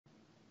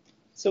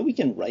So we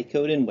can write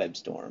code in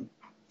WebStorm,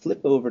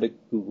 flip over to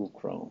Google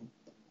Chrome,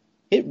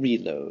 hit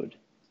reload,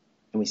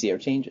 and we see our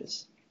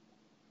changes.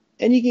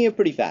 And you can get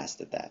pretty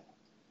fast at that.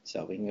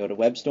 So we can go to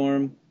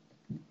WebStorm,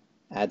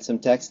 add some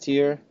text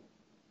here.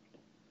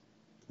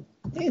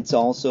 It's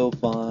also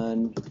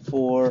fun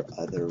for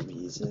other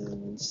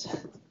reasons.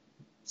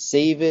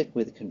 Save it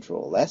with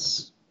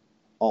Control-S,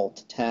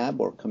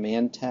 Alt-Tab or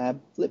Command-Tab,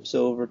 flips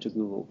over to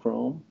Google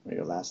Chrome, or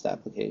your last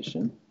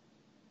application.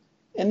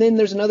 And then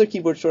there's another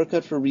keyboard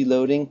shortcut for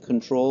reloading,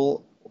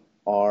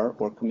 Control-R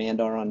or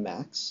Command-R on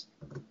Macs.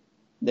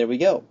 There we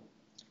go.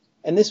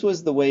 And this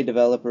was the way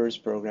developers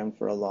programmed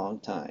for a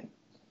long time.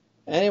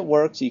 And it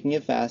works, you can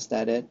get fast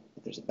at it,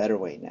 but there's a better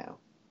way now.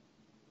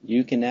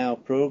 You can now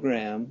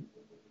program,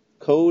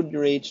 code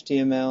your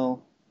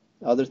HTML,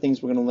 other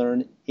things we're going to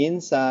learn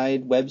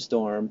inside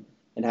WebStorm,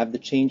 and have the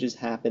changes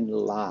happen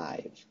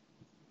live,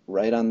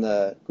 right on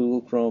the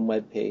Google Chrome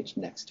web page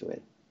next to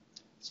it.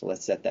 So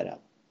let's set that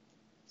up.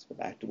 Let's go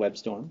back to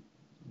WebStorm.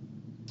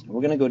 And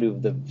we're going to go to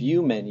the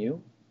View menu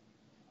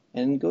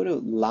and go to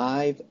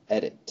Live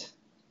Edit.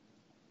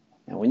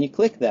 Now when you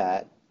click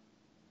that,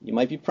 you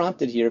might be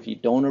prompted here, if you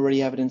don't already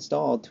have it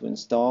installed, to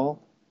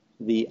install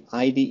the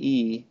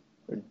IDE,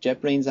 or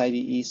JetBrains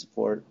IDE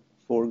support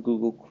for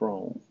Google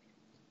Chrome.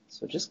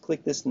 So just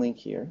click this link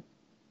here,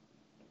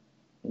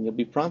 and you'll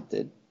be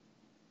prompted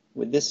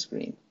with this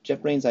screen,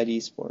 JetBrains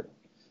IDE support.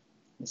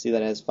 You see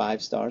that it has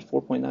 5 stars,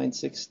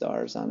 4.96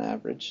 stars on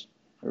average.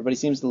 Everybody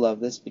seems to love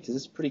this because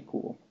it's pretty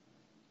cool.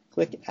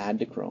 Click Add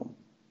to Chrome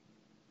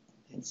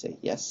and say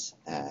Yes,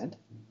 Add.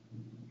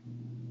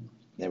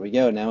 There we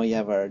go. Now we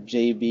have our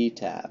JB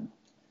tab.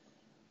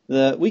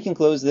 We can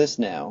close this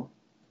now,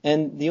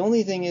 and the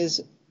only thing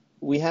is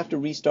we have to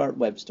restart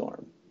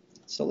WebStorm.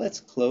 So let's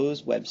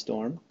close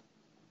WebStorm.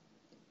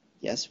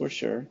 Yes, we're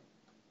sure.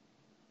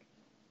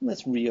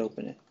 Let's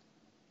reopen it.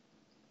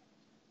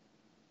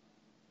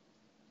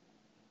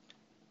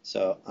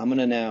 So I'm going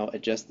to now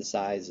adjust the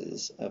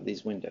sizes of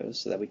these windows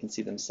so that we can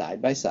see them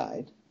side by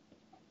side.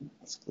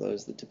 Let's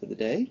close the tip of the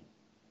day.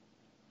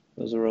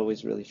 Those are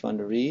always really fun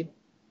to read.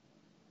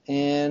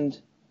 And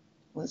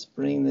let's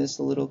bring this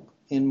a little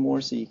in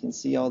more so you can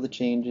see all the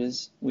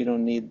changes. We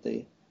don't need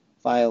the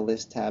file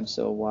list tab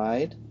so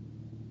wide.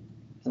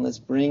 And let's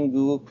bring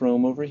Google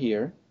Chrome over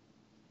here.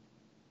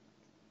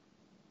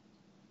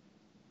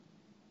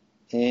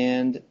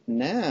 And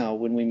now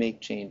when we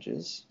make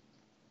changes,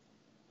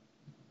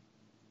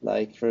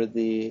 like for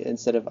the,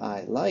 instead of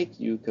I like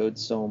Ucode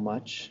so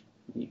much,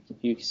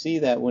 you see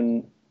that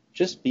when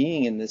just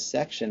being in this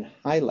section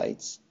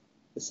highlights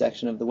the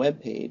section of the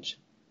web page.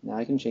 Now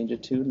I can change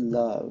it to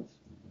love.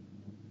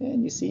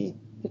 And you see,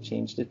 it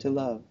changed it to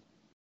love.